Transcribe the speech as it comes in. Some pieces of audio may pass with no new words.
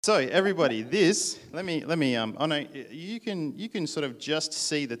So everybody, let me. Oh no, you can sort of just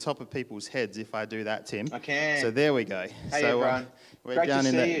see the top of people's heads if I do that, Tim. I can. So there we go. Hey so everyone. we're Great down to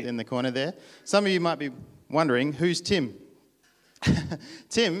in see the you. in the corner there. Some of you might be wondering who's Tim.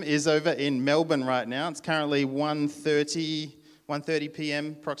 Tim is over in Melbourne right now. It's currently 1:30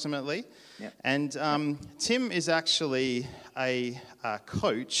 p.m. approximately. Yep. And Tim is actually a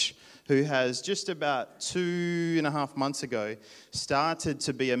coach who has just about 2.5 months ago started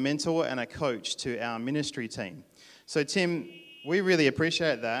to be a mentor and a coach to our ministry team. So Tim, we really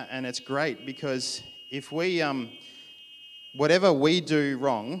appreciate that, and it's great because if we, whatever we do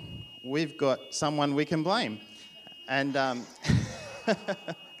wrong, we've got someone we can blame. And no,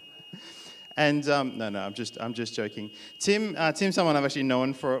 I'm just joking. Tim's someone I've actually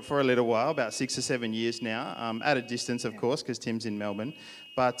known for a little while, about 6 or 7 years now, at a distance, of course, because Tim's in Melbourne.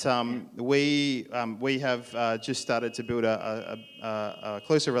 But we have just started to build a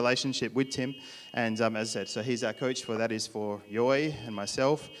closer relationship with Tim, and as I said, so he's our coach for that is for Yoy and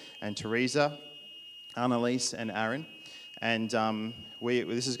myself and Teresa, Annalise and Aaron. And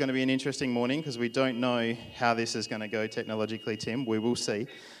this is going to be an interesting morning because we don't know how this is going to go technologically, Tim. We will see.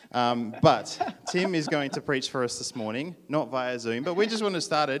 But Tim is going to preach for us this morning, not via Zoom. But we just wanted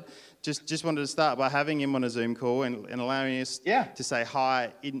to start by having him on a Zoom call and allowing us to say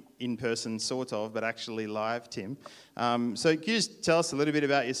hi in person, sort of, but actually live, Tim. So can you just tell us a little bit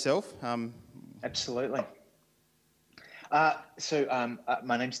about yourself? Absolutely.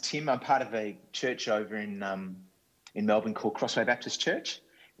 My name's Tim. I'm part of a church over in Melbourne called Crossway Baptist Church,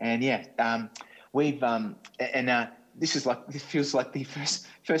 and this feels like the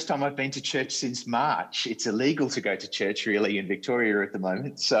first time I've been to church since March. It's illegal to go to church really in Victoria at the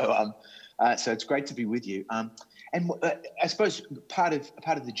moment, so it's great to be with you. I suppose part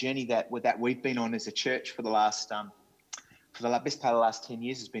of the journey that we've been on as a church for the best part of the last 10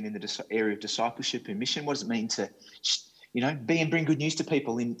 years has been in the area of discipleship and mission. What does it mean to be and bring good news to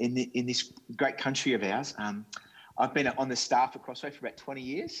people in this great country of ours? I've been on the staff at Crossway for about 20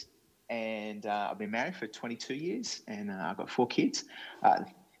 years, and I've been married for 22 years, and I've got 4 kids,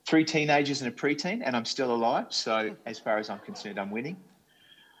 3 teenagers and a preteen, and I'm still alive. So as far as I'm concerned, I'm winning.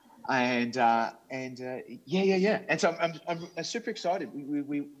 And so I'm super excited.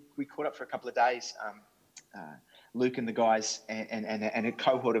 We caught up for a couple of days. Luke and the guys and a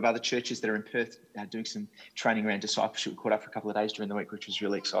cohort of other churches that are in Perth doing some training around discipleship. We caught up for a couple of days during the week, which was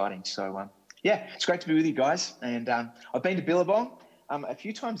really exciting. So it's great to be with you guys. And I've been to Billabong a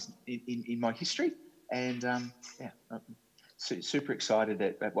few times in my history, and I'm super excited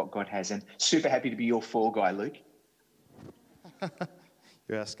at what God has, and super happy to be your fall guy, Luke.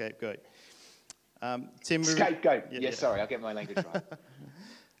 You're our scapegoat. Tim. Scapegoat. Sorry, I'll get my language right.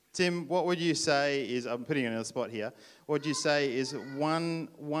 Tim, what would you say is, I'm putting you on the spot here, what would you say is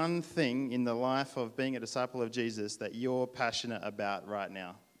one thing in the life of being a disciple of Jesus that you're passionate about right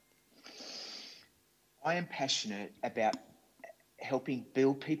now? I am passionate about helping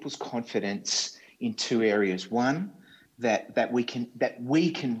build people's confidence in 2 areas. One, that we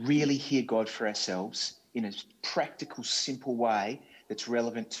can really hear God for ourselves in a practical, simple way that's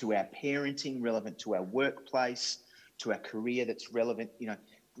relevant to our parenting, relevant to our workplace, to our career, that's relevant,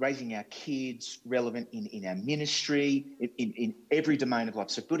 raising our kids, relevant in our ministry, in every domain of life.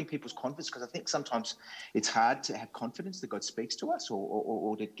 So building people's confidence, because I think sometimes it's hard to have confidence that God speaks to us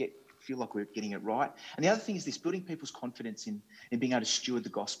or to feel like we're getting it right. And the other thing is this, building people's confidence in being able to steward the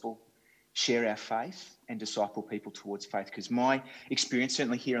gospel, share our faith and disciple people towards faith. Because my experience,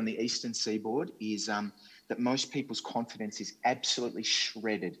 certainly here on the eastern seaboard, is that most people's confidence is absolutely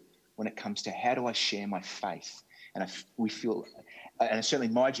shredded when it comes to how do I share my faith. And certainly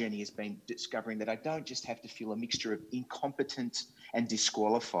my journey has been discovering that I don't just have to feel a mixture of incompetent and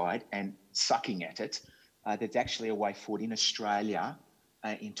disqualified and sucking at it. There's actually a way forward in Australia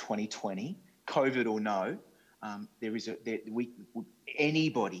in 2020, COVID or no.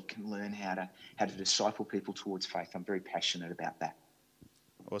 Anybody can learn how to disciple people towards faith. I'm very passionate about that.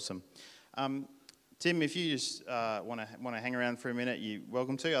 Awesome. Tim, if you just want to hang around for a minute, you're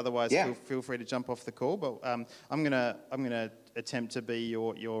welcome to. Otherwise, feel free to jump off the call. But I'm gonna attempt to be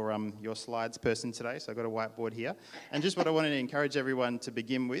your slides person today. So I've got a whiteboard here, and just what I wanted to encourage everyone to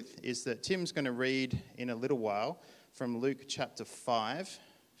begin with is that Tim's going to read in a little while from Luke chapter 5,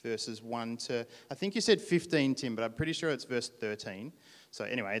 verses 1 to, I think you said 15, Tim, but I'm pretty sure it's verse 13. So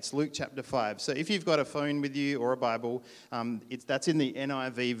anyway, it's Luke chapter 5. So if you've got a phone with you or a Bible, that's in the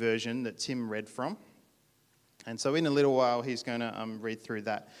NIV version that Tim read from. And so in a little while, he's going to read through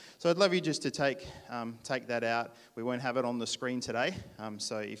that. So I'd love you just to take that out. We won't have it on the screen today.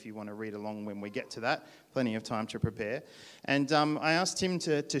 So if you want to read along when we get to that, plenty of time to prepare. And I asked Tim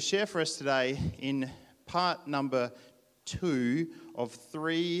to share for us today in part number 2 of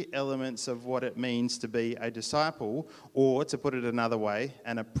 3 elements of what it means to be a disciple, or to put it another way,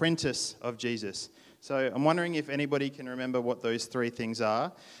 an apprentice of Jesus. So I'm wondering if anybody can remember what those 3 things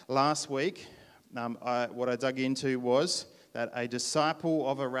are. Last week, what I dug into was that a disciple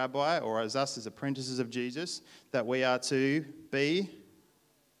of a rabbi, or as us as apprentices of Jesus, that we are to be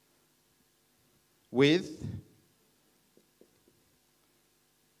with.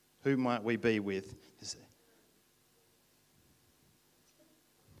 Who might we be with?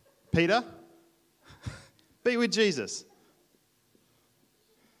 Peter? Be with Jesus.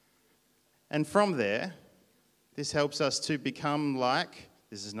 And from there, this helps us to become like,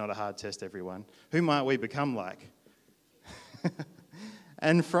 this is not a hard test, everyone. Who might we become like?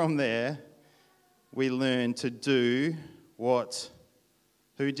 And from there, we learn to do what,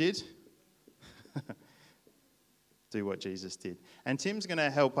 who did? Do what Jesus did. And Tim's going to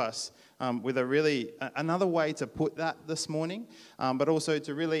help us with another way to put that this morning, but also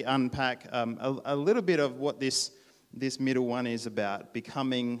to really unpack a little bit of what this middle one is about,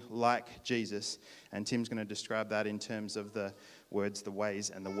 becoming like Jesus. And Tim's going to describe that in terms of the words, the ways,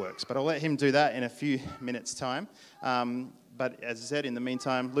 and the works. But I'll let him do that in a few minutes' time. But as I said, in the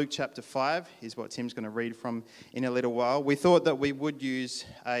meantime, Luke chapter 5 is what Tim's going to read from in a little while. We thought that we would use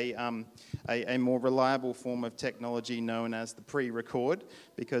a more reliable form of technology known as the pre-record,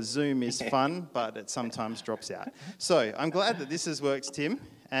 because Zoom is fun, but it sometimes drops out. So I'm glad that this has worked, Tim.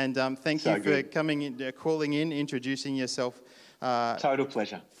 And thank you for coming in, calling in, introducing yourself. Total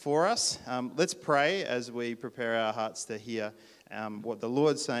pleasure. For us. Let's pray as we prepare our hearts to hear what the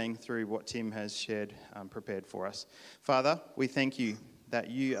Lord's saying through what Tim has shared, prepared for us. Father, we thank you that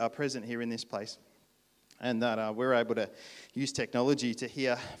you are present here in this place, and that we're able to use technology to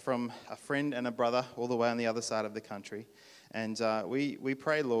hear from a friend and a brother all the way on the other side of the country. And we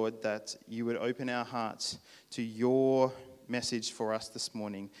pray, Lord, that you would open our hearts to your message for us this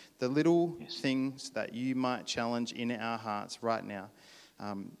morning, the little things that you might challenge in our hearts right now.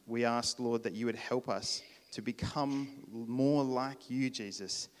 We ask, Lord, that you would help us to become more like you,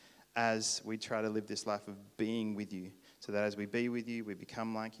 Jesus, as we try to live this life of being with you, so that as we be with you, we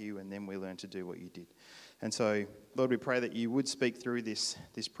become like you, and then we learn to do what you did. And so, Lord, we pray that you would speak through this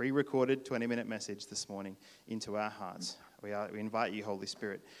pre-recorded 20-minute message this morning into our hearts. We invite you, Holy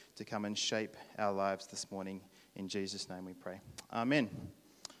Spirit, to come and shape our lives this morning. In Jesus' name we pray. Amen.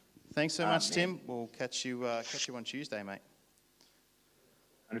 Thanks so much, Tim. We'll catch you on Tuesday, mate.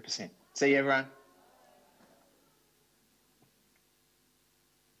 100%. See you, everyone.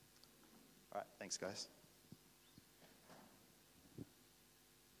 All right, thanks, guys.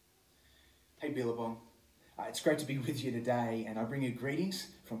 Hey, Billabong. It's great to be with you today, and I bring you greetings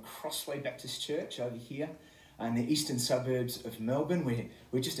from Crossway Baptist Church over here in the eastern suburbs of Melbourne.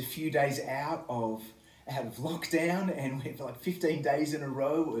 We're just a few days out of lockdown, and we've like 15 days in a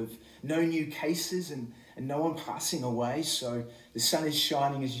row of no new cases and no one passing away. So the sun is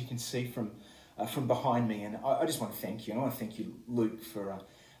shining, as you can see from behind me. And I just want to thank you. And I want to thank you, Luke, for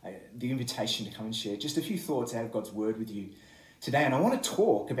the invitation to come and share just a few thoughts out of God's word with you today. And I want to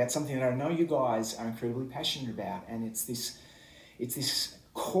talk about something that I know you guys are incredibly passionate about. And it's this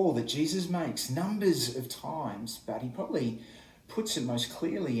call that Jesus makes numbers of times, but he probably puts it most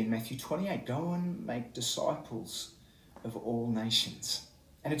clearly in Matthew 28, go and make disciples of all nations.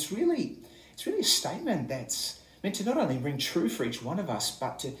 And it's really a statement that's meant to not only ring true for each one of us,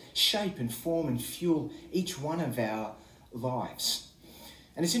 but to shape and form and fuel each one of our lives.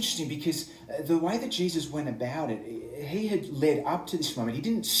 And it's interesting because the way that Jesus went about it, he had led up to this moment. He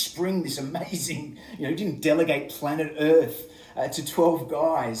didn't spring this amazing, he didn't delegate planet Earth to 12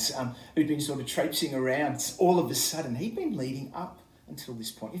 guys who'd been sort of traipsing around all of a sudden. He'd been leading up until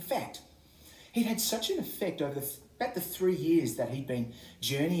this point. In fact, he'd had such an effect over about the 3 years that he'd been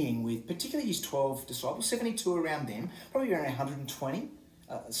journeying with, particularly his 12 disciples, 72 around them, probably around 120,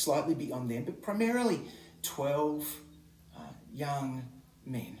 slightly beyond them, but primarily 12 young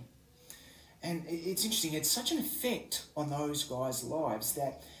men. And it's interesting, it's such an effect on those guys' lives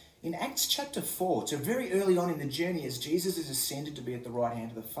that in Acts chapter 4, so very early on in the journey as Jesus is ascended to be at the right hand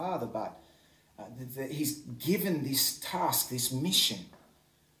of the Father, but he's given this task, this mission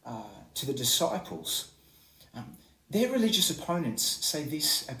to the disciples. Their religious opponents say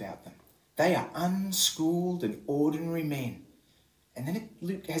this about them. They are unschooled and ordinary men. And then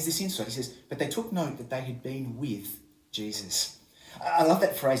Luke has this insight. He says, but they took note that they had been with Jesus. I love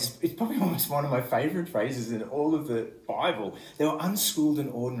that phrase. It's probably almost one of my favourite phrases in all of the Bible. They were unschooled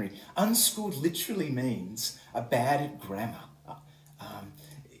and ordinary. Unschooled literally means bad at grammar.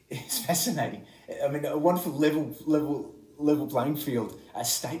 It's fascinating. I mean, a wonderful level playing field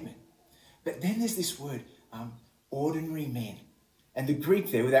statement. But then there's this word, ordinary men. And the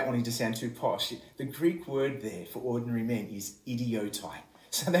Greek there, without wanting to sound too posh, the Greek word there for ordinary men is idiotai.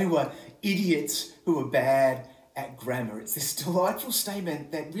 So they were idiots who were bad at grammar. It's this delightful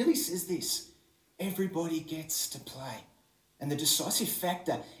statement that really says this: everybody gets to play. And the decisive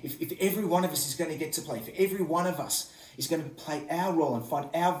factor, if every one of us is going to get to play, if every one of us is going to play our role and find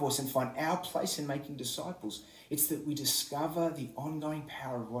our voice and find our place in making disciples, it's that we discover the ongoing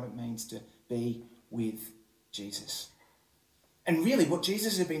power of what it means to be with Jesus. And really what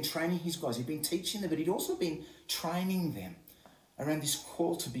Jesus had been training his guys, he'd been teaching them, but he'd also been training them around this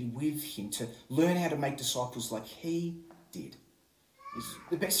call to be with him, to learn how to make disciples like he did.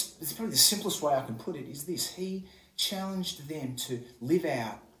 It's probably the simplest way I can put it is this: he challenged them to live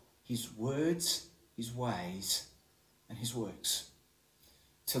out his words, his ways, and his works.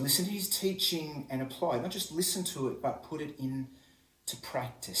 To listen to his teaching and apply, not just listen to it, but put it into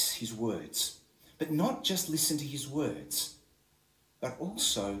practice, his words. But not just listen to his words, but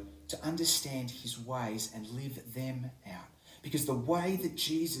also to understand his ways and live them out. Because the way that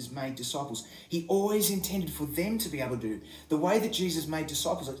Jesus made disciples, he always intended for them to be able to do. The way that Jesus made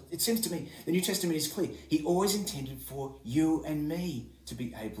disciples, it seems to me, the New Testament is clear. He always intended for you and me to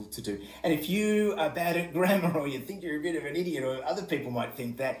be able to do. And if you are bad at grammar, or you think you're a bit of an idiot, or other people might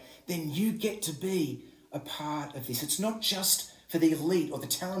think that, then you get to be a part of this. It's not just for the elite or the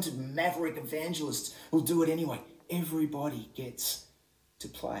talented maverick evangelists who'll do it anyway. Everybody gets to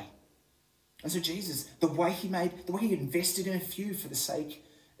play. And so Jesus, the way he invested in a few for the sake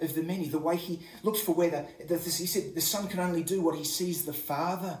of the many, the way he looked for where he said the Son can only do what he sees the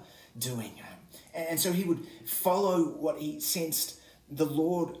Father doing. And so he would follow what he sensed the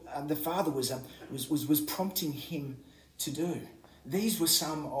Lord, the Father was prompting him to do. These were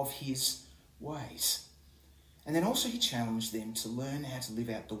some of his ways. And then also he challenged them to learn how to live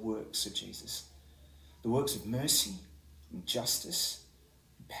out the works of Jesus. The works of mercy, and justice,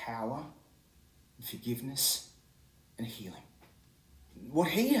 and power, and forgiveness, and healing. What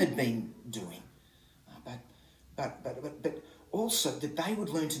he had been doing, but also that they would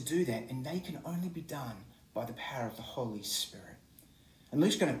learn to do that, and they can only be done by the power of the Holy Spirit. And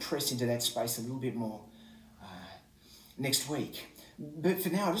Luke's going to press into that space a little bit more next week. But for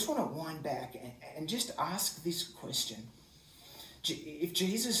now, I just want to wind back and just ask this question. If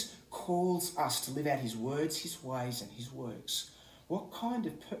Jesus calls us to live out his words, his ways, and his works, what kind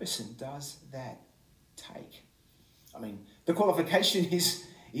of person does that take? I mean, the qualification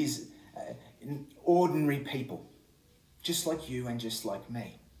is ordinary people, just like you and just like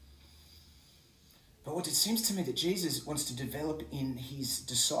me. But what it seems to me that Jesus wants to develop in his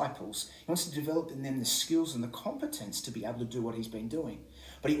disciples, he wants to develop in them the skills and the competence to be able to do what he's been doing.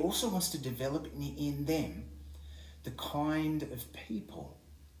 But he also wants to develop in them the kind of people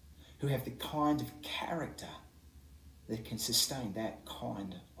who have the kind of character that can sustain that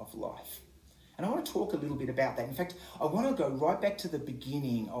kind of life. And I want to talk a little bit about that. In fact, I want to go right back to the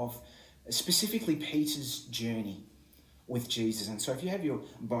beginning of specifically Peter's journey with Jesus. And so if you have your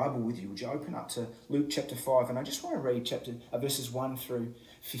Bible with you, would you open up to Luke chapter 5? And I just want to read verses 1 through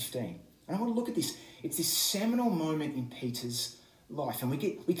 15. And I want to look at this. It's this seminal moment in Peter's life. And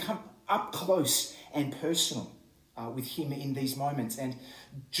we come up close and personal with him in these moments. And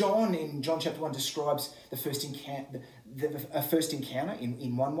John, in John chapter 1, describes the first encounter, a first encounter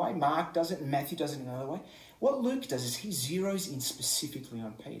in one way. Mark does it, and Matthew does it in another way. What Luke does is he zeroes in specifically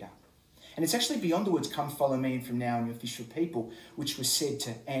on Peter. And it's actually beyond the words, "Come follow me, and from now on you official people," which was said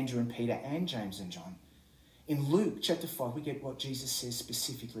to Andrew and Peter and James and John. In Luke chapter 5, we get what Jesus says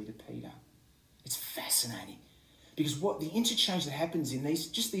specifically to Peter. It's fascinating because what the interchange that happens in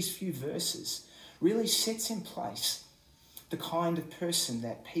these few verses really sets in place the kind of person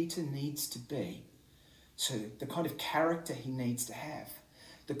that Peter needs to be. So the kind of character he needs to have,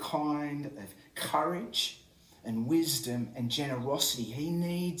 the kind of courage and wisdom and generosity he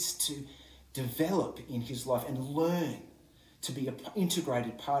needs to develop in his life and learn to be an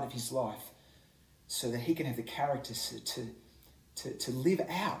integrated part of his life so that he can have the character to live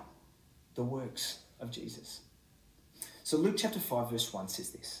out the works of Jesus. So Luke chapter 5 verse 1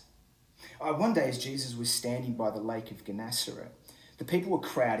 says this. One day as Jesus was standing by the lake of Gennesaret, the people were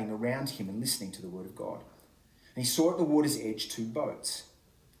crowding around him and listening to the word of God. And he saw at the water's edge 2 boats,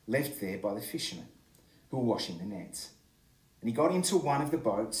 left there by the fishermen who were washing the nets. And he got into one of the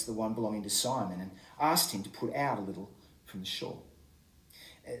boats, the one belonging to Simon, and asked him to put out a little from the shore.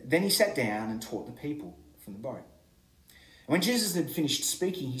 Then he sat down and taught the people from the boat. And when Jesus had finished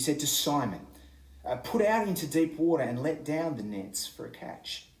speaking, he said to Simon, "Put out into deep water and let down the nets for a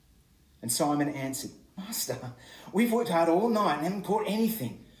catch." And Simon answered, Master, we've worked hard all night and haven't caught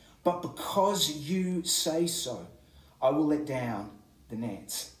anything. But because you say so, I will let down the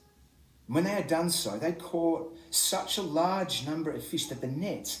nets. And when they had done so, they caught such a large number of fish that the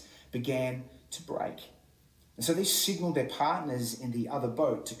nets began to break. And so they signaled their partners in the other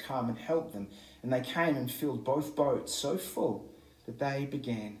boat to come and help them. And they came and filled both boats so full that they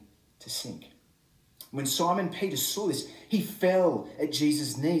began to sink. When Simon Peter saw this, he fell at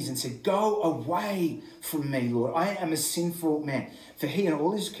Jesus' knees and said, Go away from me, Lord. I am a sinful man. For he and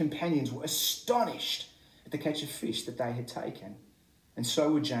all his companions were astonished at the catch of fish that they had taken. And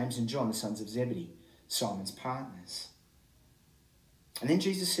so were James and John, the sons of Zebedee, Simon's partners. And then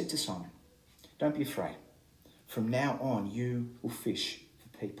Jesus said to Simon, Don't be afraid. From now on, you will fish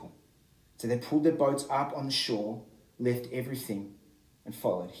for people. So they pulled their boats up on the shore, left everything, and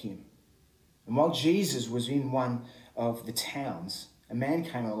followed him. And while Jesus was in one of the towns, a man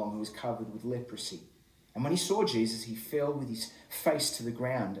came along who was covered with leprosy. And when he saw Jesus, he fell with his face to the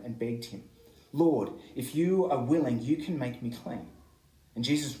ground and begged him, Lord, if you are willing, you can make me clean. And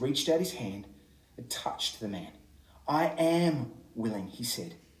Jesus reached out his hand and touched the man. I am willing, he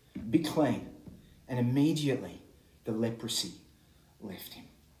said. Be clean. And immediately the leprosy left him.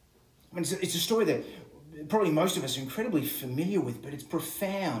 I mean, it's a story that probably most of us are incredibly familiar with, but it's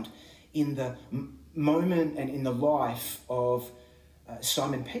profound in the moment and in the life of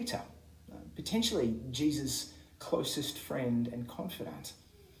Simon Peter, potentially Jesus' closest friend and confidant.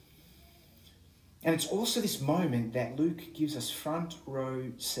 And it's also this moment that Luke gives us front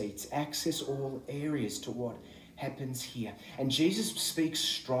row seats, access all areas to what happens here. And Jesus speaks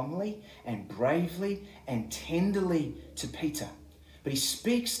strongly and bravely and tenderly to Peter, but he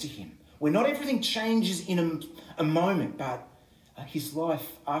speaks to him where not everything changes in a moment, but his life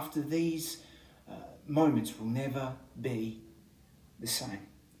after these moments will never be the same.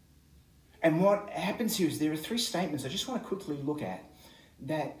 And what happens here is there are three statements I just want to quickly look at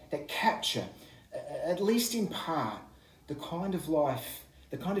that capture, at least in part, the kind of life,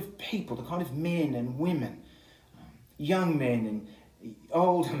 the kind of people, the kind of men and women, young men and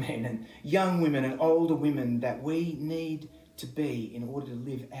older men and young women and older women that we need to be in order to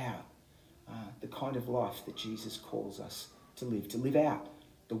live out the kind of life that Jesus calls us to live out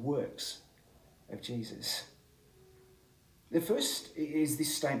the works of Jesus. The first is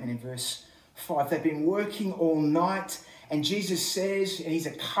this statement in verse 5. They've been working all night, and Jesus says, and he's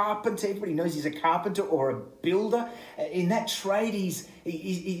a carpenter. Everybody knows he's a carpenter or a builder. In that trade,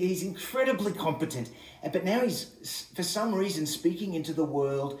 he's incredibly competent. But now he's, for some reason, speaking into the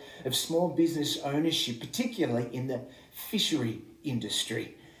world of small business ownership, particularly in the fishery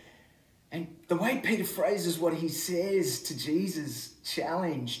industry. And the way Peter phrases what he says to Jesus'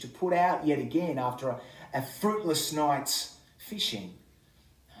 challenge to put out yet again after a fruitless night's fishing,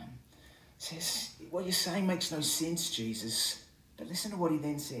 says, what you're saying makes no sense, Jesus. But listen to what he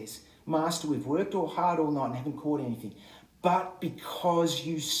then says. Master, we've worked all hard all night and haven't caught anything. But because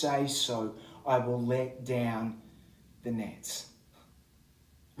you say so, I will let down the nets.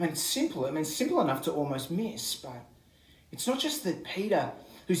 I mean, it's simple. Simple enough to almost miss, but it's not just that Peter,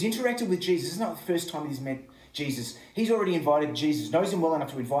 who's interacted with Jesus, it's not the first time he's met Jesus. He's already invited Jesus, knows him well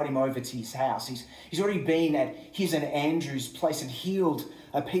enough to invite him over to his house. He's already been at his and Andrew's place and healed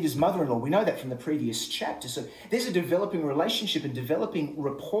Peter's mother-in-law. We know that from the previous chapter. So there's a developing relationship and developing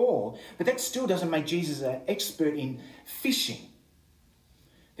rapport, but that still doesn't make Jesus an expert in fishing.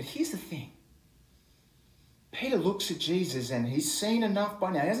 But here's the thing. Peter looks at Jesus and he's seen enough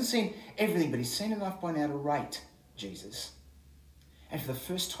by now. He hasn't seen everything, but he's seen enough by now to rate Jesus. And for the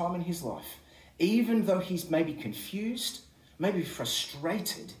first time in his life, even though he's maybe confused, maybe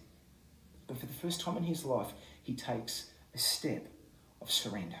frustrated, but for the first time in his life, he takes a step of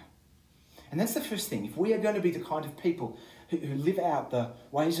surrender. And that's the first thing. If we are going to be the kind of people who live out the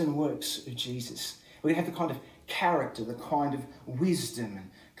ways and works of Jesus, we're going to have the kind of character, the kind of wisdom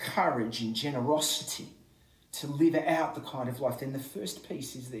and courage and generosity to live out the kind of life, then the first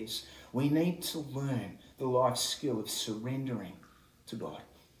piece is this. We need to learn the life skill of surrendering to God.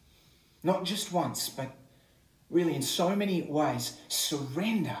 Not just once, but really in so many ways.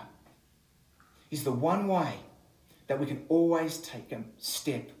 Surrender is the one way that we can always take a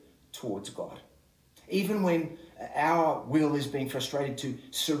step towards God. Even when our will is being frustrated, to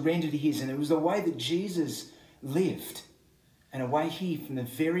surrender to his. And it was the way that Jesus lived, and a way he, from the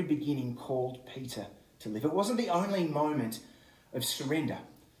very beginning, called Peter to live. It wasn't the only moment of surrender,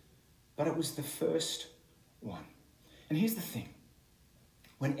 but it was the first one. And here's the thing.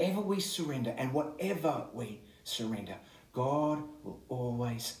 Whenever we surrender and whatever we surrender, God will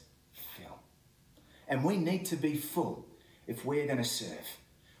always fill. And we need to be full if we're going to serve.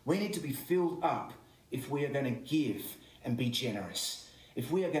 We need to be filled up if we are going to give and be generous.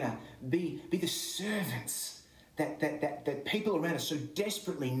 If we are going to be the servants that people around us so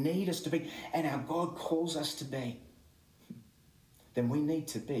desperately need us to be, and our God calls us to be, then we need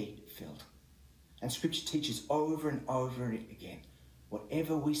to be filled. And Scripture teaches over and over again,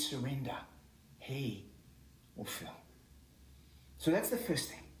 whatever we surrender, He will fill. So that's the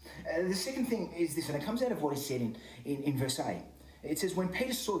first thing. The second thing is this, and it comes out of what is said in verse 8. It says, when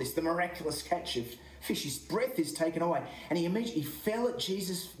Peter saw this, the miraculous catch of fish, his breath is taken away, and he immediately fell at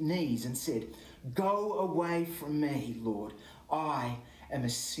Jesus' knees and said, "Go away from me, Lord. I am a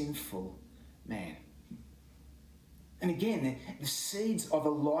sinful man." And again, the seeds of a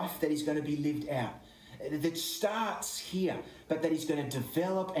life that is going to be lived out, that starts here, but that is going to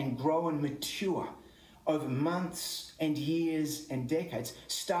develop and grow and mature over months and years and decades,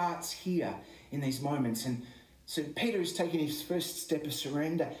 starts here in these moments. And so Peter has taken his first step of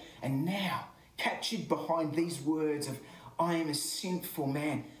surrender, and now, captured behind these words of, "I am a sinful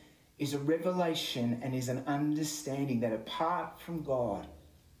man," is a revelation and is an understanding that apart from God,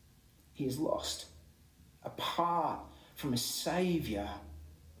 he is lost. Apart from a Saviour,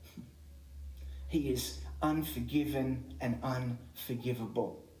 he is unforgiven and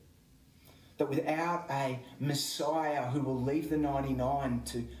unforgivable. That without a Messiah who will leave the 99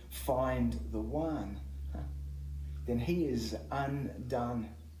 to find the one, then he is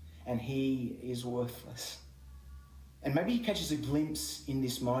undone and he is worthless. And maybe he catches a glimpse in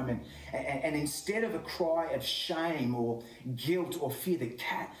this moment, and instead of a cry of shame or guilt or fear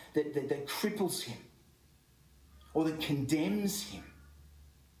that cripples him or that condemns him,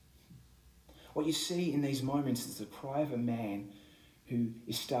 what you see in these moments is the cry of a man who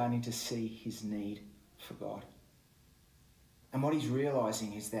is starting to see his need for God. And what he's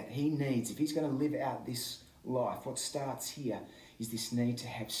realising is that he needs, if he's going to live out this life, what starts here is this need to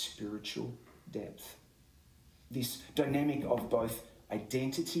have spiritual depth. This dynamic of both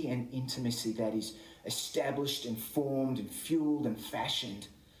identity and intimacy that is established and formed and fueled and fashioned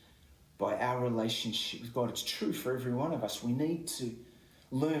by our relationship with God. It's true for every one of us. We need to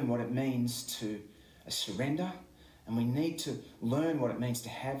learn what it means to surrender, and we need to learn what it means to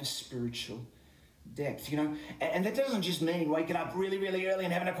have a spiritual depth, and that doesn't just mean waking up really, really early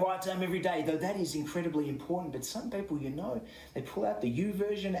and having a quiet time every day, though that is incredibly important. But some people, they pull out the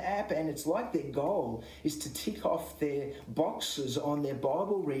YouVersion app, and it's like their goal is to tick off their boxes on their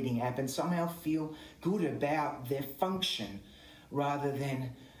Bible reading app and somehow feel good about their function, rather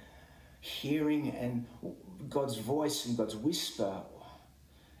than hearing and God's voice and God's whisper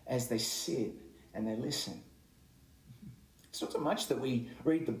as they sit and they listen. It's not so much that we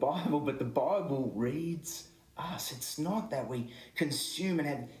read the Bible, but the Bible reads us. It's not that we consume and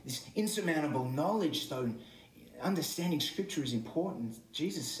have this insurmountable knowledge, though understanding Scripture is important.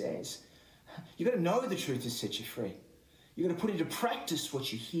 Jesus says, you've got to know the truth to set you free. You've got to put into practice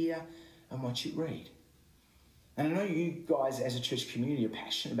what you hear and what you read. And I know you guys as a church community are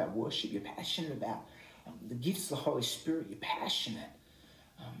passionate about worship. You're passionate about the gifts of the Holy Spirit. You're passionate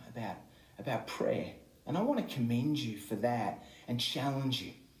about prayer. And I want to commend you for that and challenge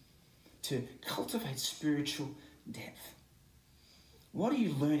you to cultivate spiritual depth. What are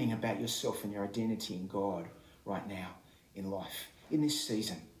you learning about yourself and your identity in God right now in life, in this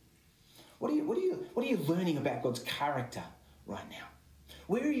season? What are you learning about God's character right now?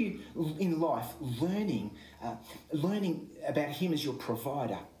 Where are you in life learning about Him as your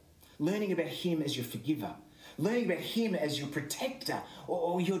provider, learning about Him as your forgiver, learning about Him as your protector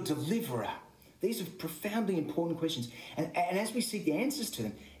or your deliverer? These are profoundly important questions. And as we seek the answers to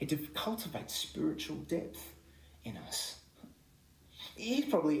them, it cultivates spiritual depth in us. Here's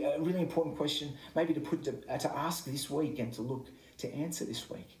probably a really important question maybe to ask this week and to look to answer this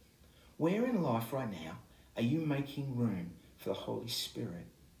week. Where in life right now are you making room for the Holy Spirit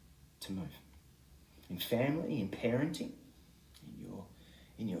to move? In family, in parenting,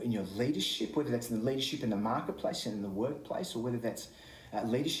 in your leadership, whether that's in the leadership in the marketplace and in the workplace, or whether that's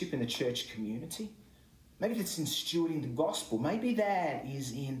leadership in the church community. Maybe that's in stewarding the gospel. Maybe that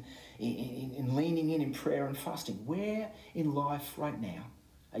is in leaning in prayer and fasting. Where in life right now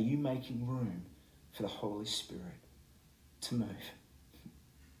are you making room for the Holy Spirit to move?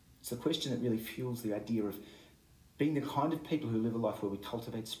 It's the question that really fuels the idea of being the kind of people who live a life where we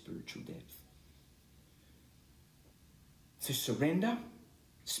cultivate spiritual depth. So surrender,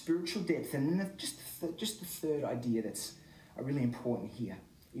 spiritual depth, and then just the third idea that's really important here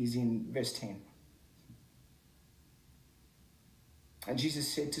is in verse 10. And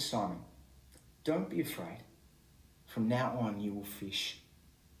Jesus said to Simon, "Don't be afraid. From now on you will fish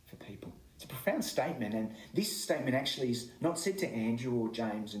for people." It's a profound statement, and this statement actually is not said to Andrew or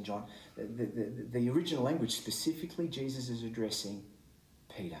James and John. The original language, specifically, Jesus is addressing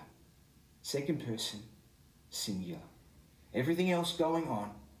Peter. Second person, singular. Everything else going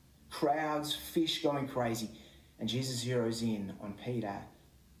on, crowds, fish going crazy, and Jesus zeroes in on Peter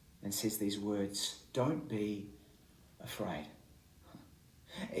and says these words, don't be afraid.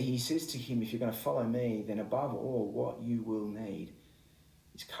 He says to him, if you're going to follow me, then above all, what you will need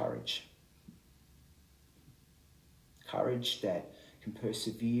is courage. Courage that can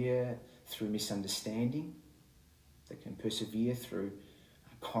persevere through misunderstanding, that can persevere through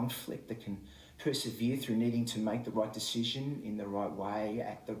conflict, that can persevere through needing to make the right decision in the right way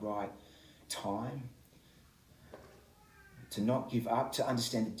at the right time. To not give up, to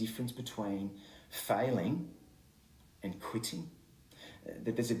understand the difference between failing and quitting.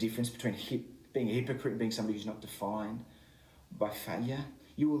 That there's a difference between being a hypocrite and being somebody who's not defined by failure.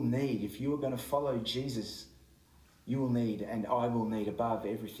 You will need, if you are going to follow Jesus, you will need, and I will need above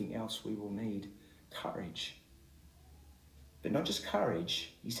everything else, we will need courage. But not just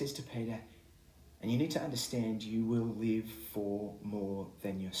courage, he says to Peter, and you need to understand you will live for more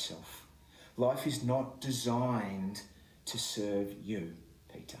than yourself. Life is not designed to serve you,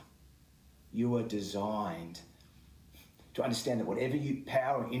 Peter. You are designed to understand that whatever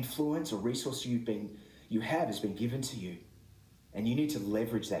power, influence, or resource you have has been given to you. And you need to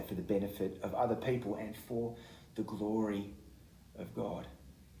leverage that for the benefit of other people and for the glory of God.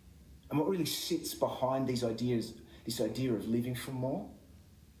 And what really sits behind these ideas, this idea of living for more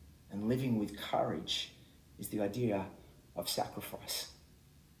and living with courage, is the idea of sacrifice.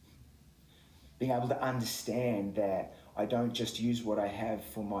 Being able to understand that I don't just use what I have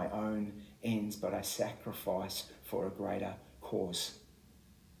for my own ends, but I sacrifice for a greater cause.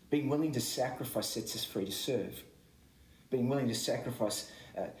 Being willing to sacrifice sets us free to serve. Being willing to sacrifice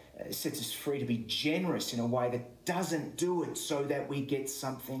sets us free to be generous in a way that doesn't do it so that we get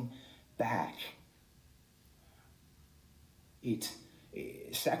something back.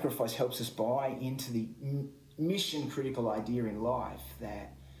 Sacrifice helps us buy into the mission-critical idea in life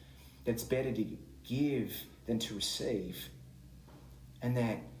that it's better to give than to receive, and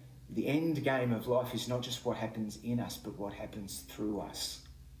that the end game of life is not just what happens in us, but what happens through us.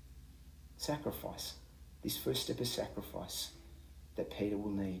 Sacrifice. This first step is sacrifice that Peter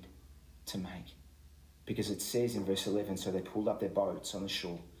will need to make. Because it says in verse 11, so they pulled up their boats on the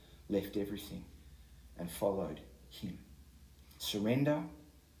shore, left everything, and followed him. Surrender,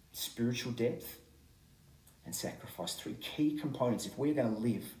 spiritual depth, and sacrifice. Three key components if we're going to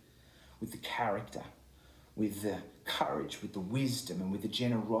live with the character, with the courage, with the wisdom, and with the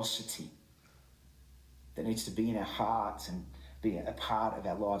generosity that needs to be in our hearts and be a part of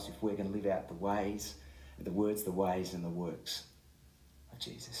our lives if we're going to live out the ways, the words, the ways, and the works of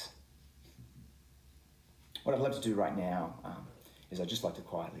Jesus. What I'd love to do right now is I'd just like to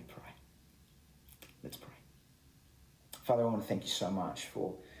quietly pray. Let's pray. Father, I want to thank you so much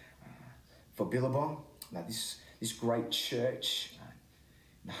for Billabong, this great church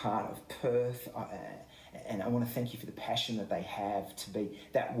in the heart of Perth. And I want to thank you for the passion that they have to be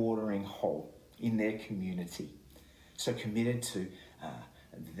that watering hole in their community. So committed to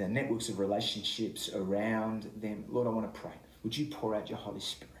the networks of relationships around them. Lord, I want to pray. Would you pour out your Holy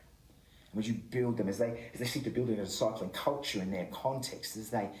Spirit? And would you build them as they seek to build a discipling culture in their context, as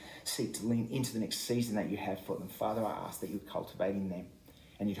they seek to lean into the next season that you have for them. Father, I ask that you would cultivate in them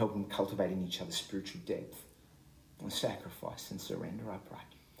and you'd help them cultivate in each other spiritual depth and sacrifice and surrender, I pray.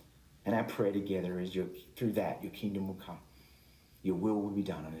 And our prayer together is through that, your kingdom will come. Your will be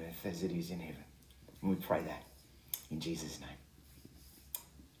done on earth as it is in heaven. And we pray that in Jesus' name.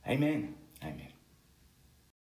 Amen. Amen.